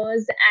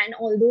years and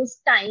all those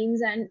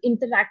times and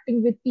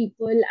interacting with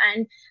people,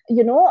 and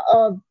you know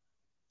uh,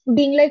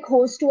 being like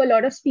host to a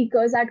lot of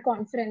speakers at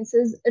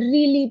conferences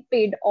really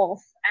paid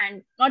off,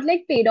 and not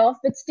like paid off,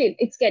 but still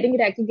it's getting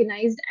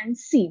recognized and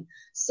seen.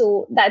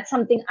 So that's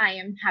something I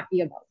am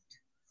happy about.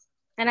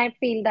 And I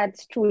feel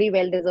that's truly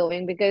well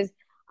deserving because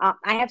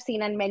I have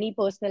seen, and many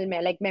personal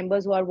like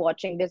members who are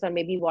watching this or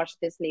maybe watch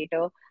this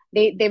later,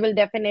 they will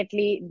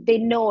definitely, they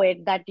know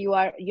it, that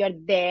you're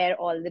there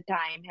all the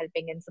time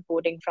helping and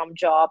supporting, from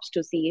jobs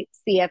to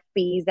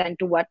CFPs and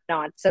to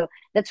whatnot. So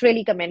that's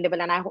really commendable,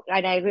 and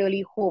I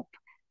really hope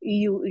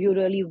you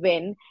really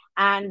win.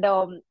 And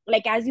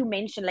like as you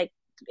mentioned, like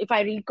if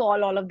I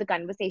recall all of the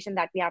conversation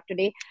that we have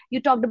today,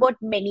 you talked about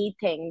many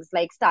things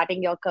like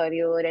starting your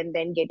career and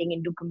then getting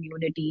into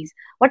communities.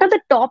 What are the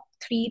top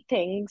three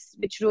things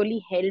which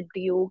really helped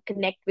you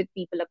connect with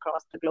people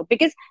across the globe?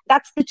 Because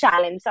that's the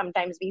challenge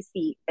sometimes we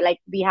see. Like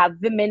we have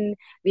women,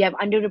 we have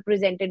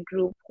underrepresented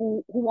group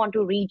who want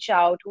to reach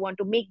out, who want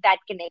to make that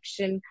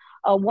connection,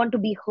 want to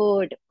be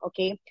heard.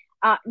 Okay.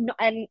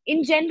 And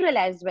in general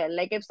as well,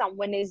 like if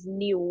someone is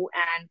new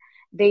and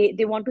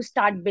they want to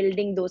start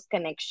building those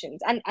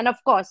connections, and of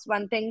course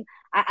one thing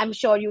I'm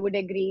sure you would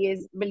agree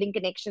is building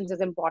connections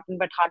is important,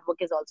 but hard work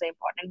is also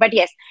important. But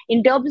yes,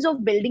 in terms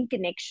of building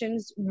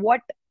connections, what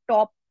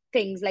top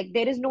things, like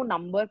there is no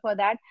number for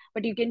that,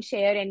 but you can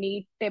share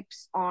any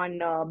tips on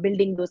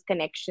building those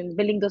connections,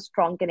 building those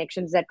strong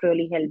connections that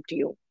really helped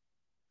you.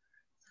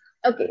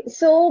 Okay,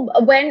 so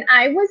when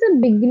I was a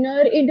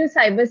beginner into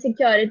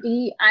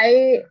cybersecurity,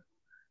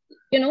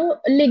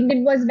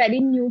 LinkedIn was very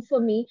new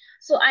for me.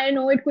 So I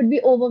know it could be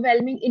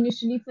overwhelming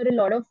initially for a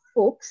lot of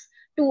folks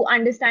to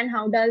understand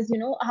how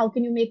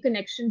can you make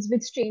connections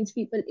with strange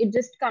people. It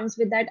just comes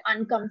with that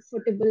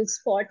uncomfortable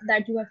spot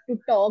that you have to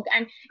talk.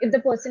 And if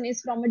the person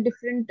is from a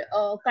different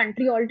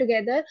country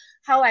altogether,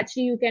 how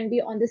actually you can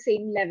be on the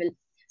same level.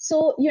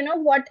 So,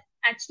 what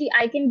actually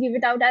I can give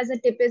it out as a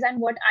tip is, and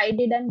what I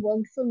did and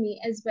worked for me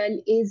as well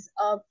is,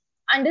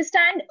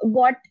 understand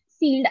what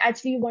field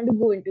actually you want to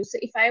go into. So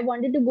if I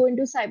wanted to go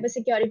into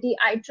cybersecurity,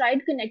 I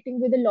tried connecting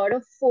with a lot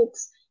of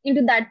folks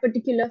into that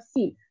particular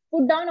field.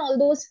 Put down all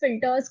those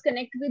filters,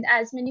 connect with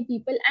as many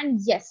people, and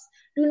yes,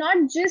 do not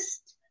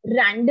just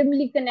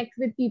randomly connect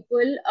with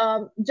people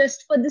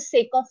just for the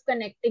sake of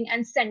connecting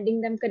and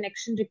sending them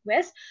connection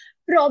requests.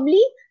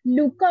 Probably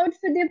look out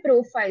for their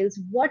profiles.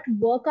 What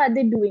work are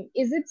they doing?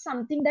 Is it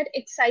something that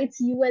excites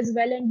you as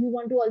well and you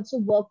want to also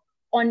work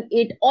on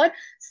it, or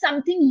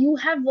something you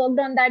have worked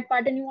on that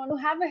part and you want to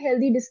have a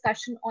healthy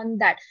discussion on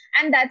that?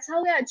 And that's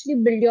how you actually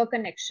build your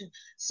connection.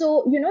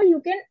 So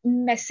you can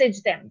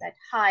message them that,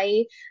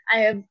 hi, I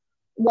have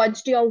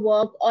watched your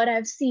work, or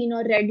I've seen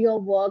or read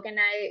your work, and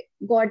I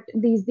got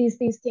these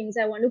things.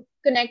 I want to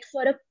connect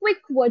for a quick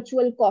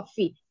virtual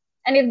coffee.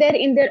 And if they're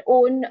in their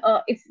own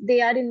if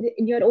they are in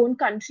your own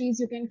countries,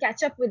 you can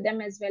catch up with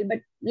them as well. But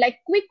like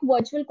quick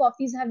virtual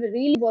coffees have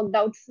really worked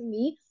out for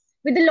me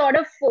with a lot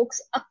of folks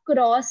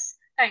across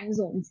time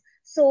zones.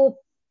 So,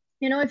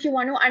 if you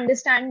want to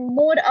understand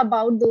more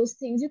about those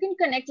things, you can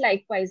connect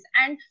likewise.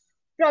 And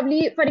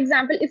probably, for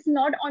example, if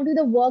not onto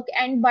the work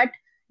end, but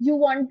you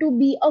want to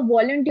be a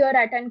volunteer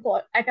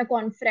at a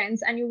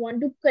conference and you want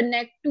to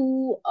connect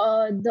to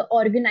the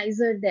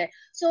organizer there.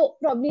 So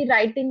probably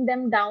writing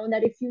them down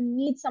that if you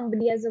need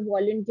somebody as a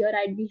volunteer,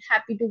 I'd be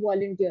happy to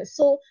volunteer.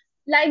 So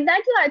like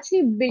that, you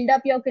actually build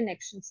up your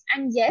connections.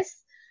 And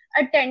yes,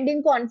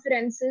 attending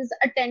conferences,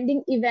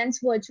 attending events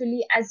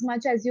virtually as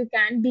much as you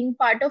can, being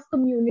part of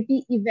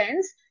community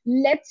events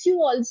lets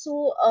you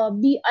also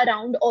be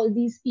around all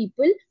these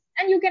people,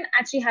 and you can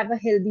actually have a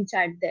healthy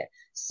chat there.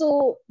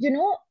 So,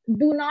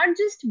 do not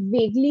just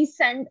vaguely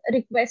send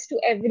requests to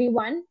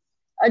everyone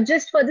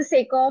just for the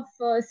sake of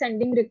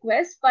sending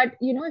requests. But,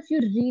 if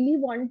you really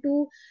want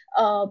to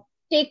uh,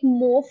 take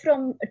more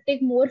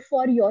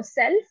for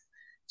yourself,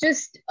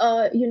 just,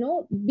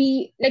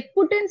 be like,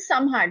 put in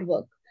some hard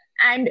work,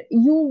 and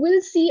you will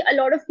see a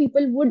lot of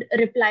people would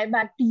reply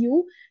back to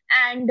you,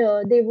 and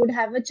they would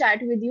have a chat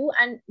with you,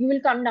 and you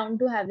will come down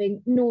to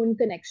having known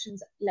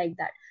connections like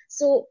that.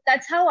 So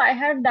that's how I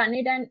have done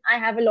it, and I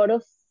have a lot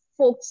of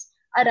folks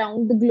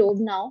around the globe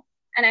now,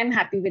 and I'm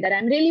happy with that.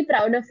 I'm really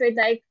proud of it.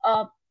 Like,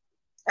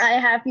 I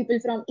have people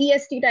from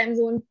EST time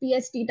zone,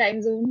 PST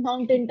time zone,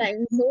 Mountain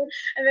time zone.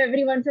 I have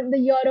everyone from the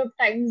Europe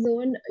time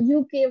zone,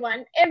 UK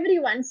one,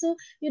 everyone. So,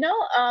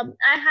 I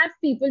have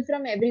people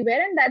from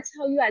everywhere, and that's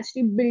how you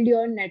actually build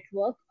your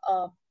network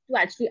to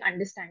actually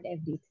understand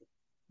everything.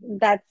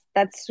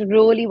 That's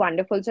really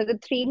wonderful. So the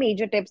three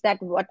major tips that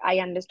what I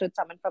understood,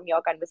 someone from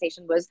your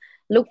conversation, was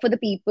look for the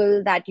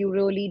people that you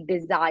really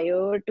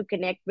desire to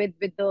connect with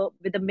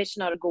the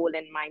mission or goal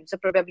in mind. So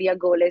probably your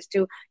goal is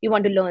to, you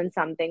want to learn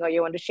something, or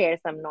you want to share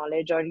some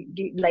knowledge, or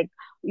like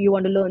you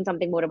want to learn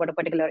something more about a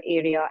particular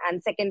area.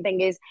 And second thing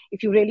is,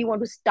 if you really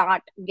want to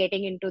start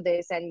getting into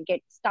this and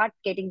start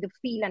getting the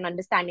feel and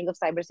understanding of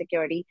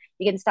cybersecurity,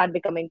 you can start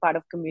becoming part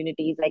of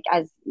communities, like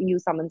as you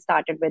someone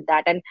started with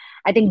that. And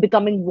I think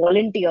becoming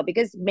volunteer,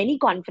 because many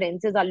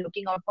conferences are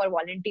looking out for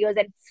volunteers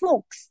and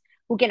folks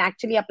who can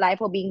actually apply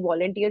for being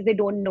volunteers. They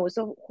don't know.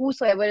 So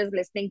whosoever is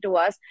listening to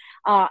us,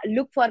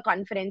 look for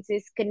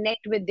conferences,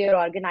 connect with their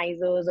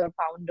organizers or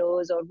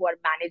founders or who are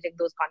managing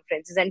those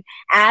conferences. And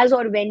as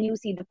or when you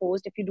see the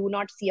post, if you do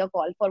not see a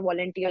call for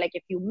volunteer, like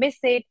if you miss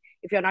it,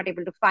 if you're not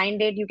able to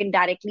find it, you can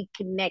directly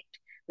connect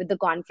with the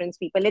conference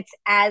people. It's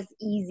as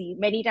easy.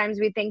 Many times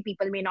we think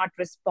people may not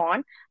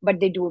respond, but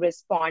they do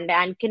respond.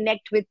 And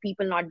connect with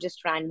people, not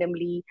just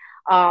randomly.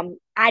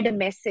 Add a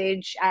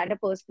message, add a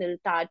personal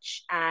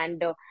touch,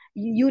 and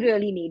you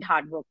really need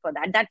hard work for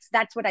that.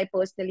 That's what I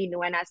personally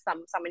know. And as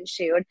someone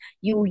shared,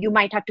 you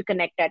might have to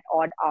connect at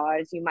odd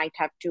hours. You might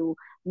have to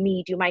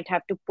meet. You might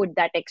have to put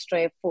that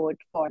extra effort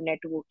for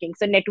networking.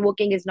 So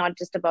networking is not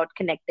just about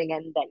connecting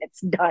and then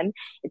it's done.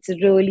 It's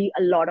really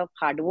a lot of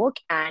hard work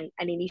and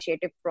an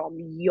initiative from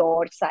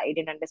your side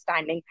in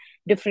understanding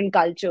different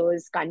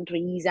cultures,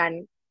 countries,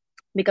 and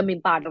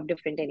becoming part of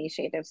different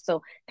initiatives.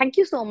 So thank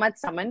you so much,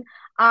 Saman.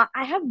 I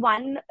have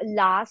one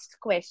last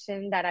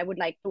question that I would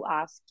like to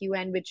ask you,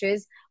 and which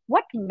is,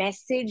 what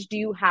message do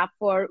you have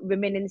for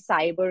women in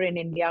cyber in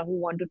India who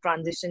want to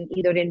transition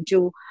either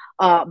into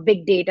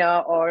big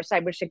data or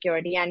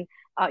cybersecurity? And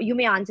you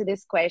may answer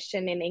this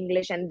question in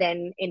English and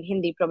then in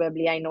Hindi,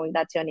 probably. I know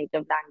that's your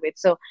native language.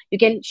 So you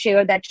can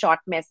share that short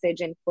message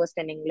in first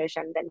in English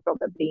and then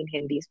probably in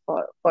Hindi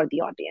for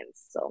the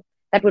audience. So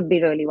that would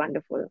be really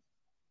wonderful.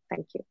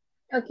 Thank you.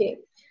 Okay,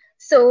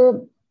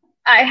 so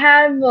I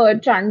have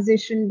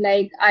transitioned,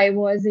 like I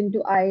was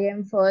into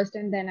IAM first,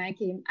 and then I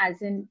came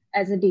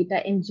as a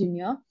data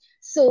engineer.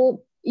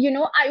 So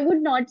I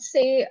would not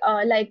say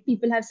like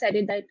people have said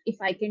it that if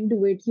I can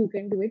do it, you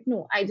can do it.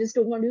 No, I just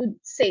don't want to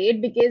say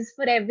it because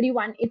for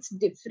everyone it's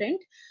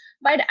different.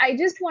 But I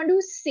just want to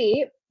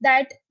say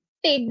that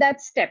take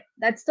that step.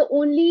 That's the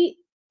only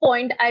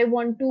point I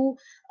want to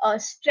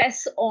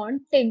stress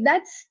on. Take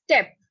that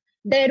step.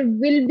 There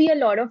will be a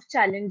lot of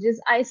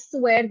challenges. I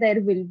swear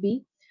there will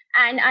be.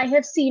 And I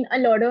have seen a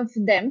lot of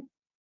them.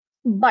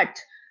 But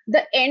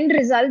the end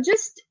result,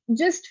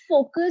 just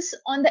focus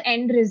on the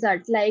end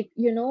result. Like,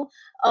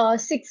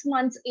 6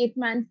 months, 8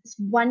 months,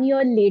 1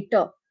 year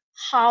later,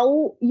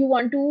 how you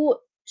want to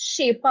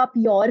shape up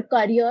your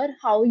career,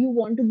 how you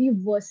want to be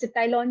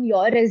versatile on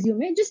your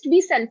resume. Just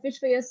be selfish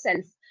for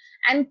yourself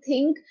and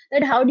think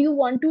that how do you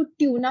want to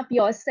tune up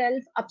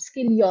yourself,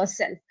 upskill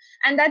yourself,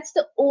 and that's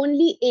the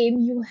only aim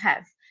you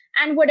have.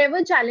 And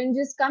whatever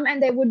challenges come,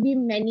 and there would be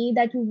many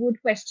that you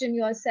would question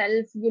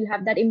yourself, you'll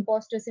have that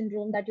imposter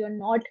syndrome that you're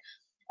not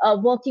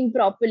working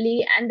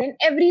properly, and then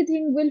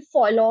everything will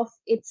fall off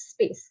its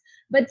space.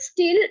 But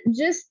still,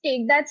 just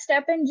take that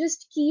step and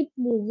just keep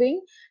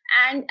moving,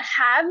 and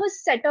have a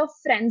set of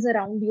friends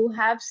around you,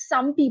 have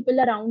some people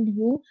around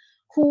you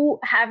who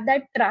have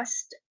that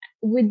trust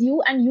with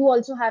you, and you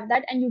also have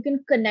that, and you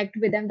can connect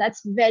with them.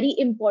 That's very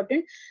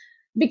important,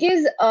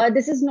 because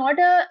this is not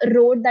a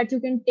road that you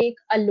can take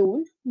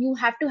alone. You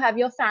have to have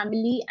your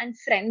family and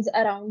friends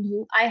around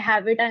you. I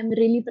have it. I'm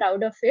really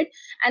proud of it,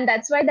 and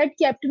that's why that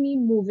kept me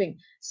moving.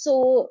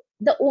 So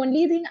the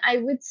only thing I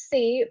would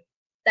say,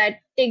 that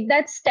take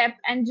that step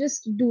and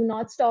just do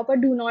not stop or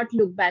do not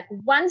look back.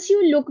 Once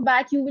you look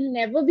back, you will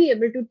never be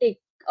able to take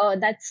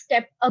that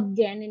step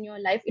again in your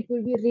life. It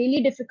will be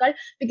really difficult,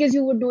 because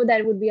you would know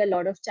there would be a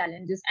lot of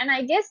challenges. And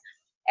I guess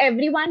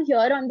everyone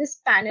here on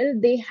this panel,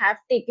 they have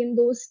taken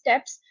those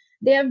steps,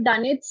 they have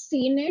done it,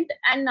 seen it,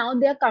 and now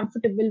they are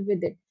comfortable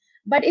with it.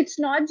 But it's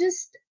not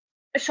just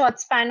a short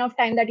span of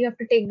time that you have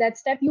to take that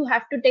step. You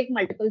have to take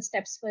multiple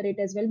steps for it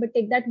as well, but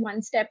take that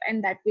one step,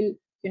 and that will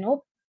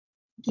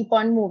keep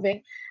on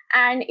moving.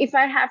 And if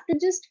I have to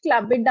just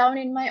club it down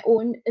in my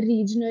own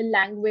regional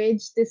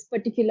language, this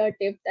particular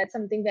tip, that's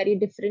something very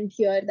different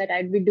here that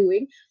I'd be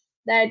doing,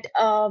 that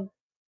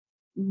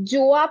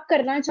जो आप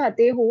करना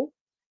चाहते हो,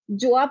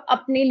 जो आप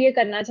अपने लिए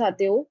करना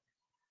चाहते हो,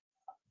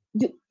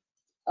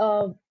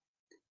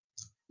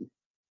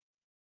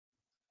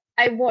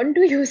 I want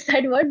to use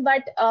that word,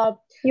 but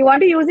you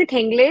want to use it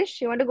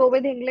English? You want to go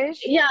with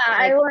English? Yeah,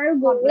 like, I want to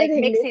go like with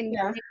mix English. Hindi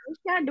Yeah. and English.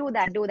 Yeah,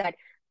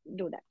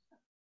 do that.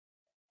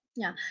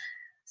 Yeah.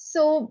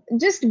 So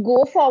just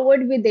go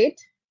forward with it,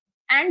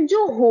 and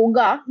जो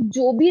होगा,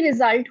 जो भी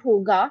result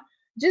होगा,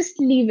 just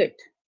leave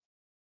it.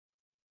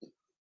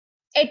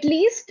 At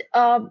least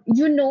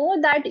you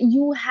know that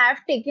you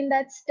have taken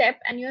that step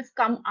and you have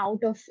come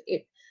out of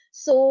it.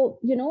 So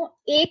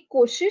एक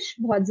कोशिश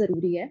बहुत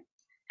जरूरी है,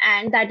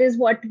 and that is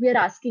what we are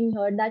asking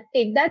here, that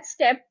take that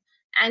step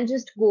and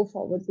just go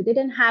forward with it,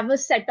 and have a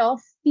set of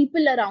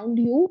people around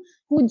you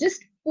who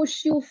just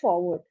push you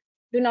forward,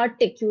 do not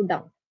take you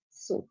down.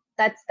 So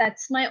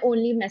that's my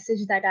only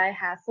message that I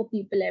have for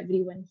people,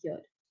 everyone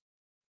here.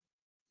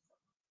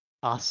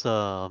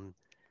 Awesome.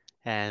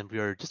 And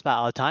we're just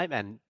about out of time.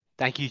 And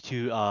thank you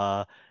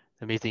to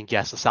amazing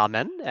guest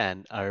Salman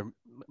and our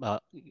uh,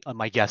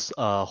 my guest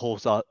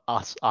host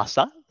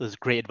Asa. It was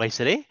great advice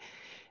today.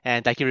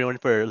 And thank you everyone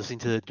for listening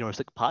to the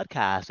Neuroslick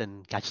podcast.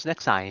 And catch us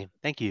next time.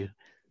 Thank you.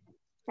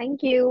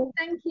 Thank you.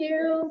 Thank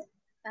you.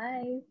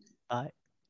 Bye. Bye.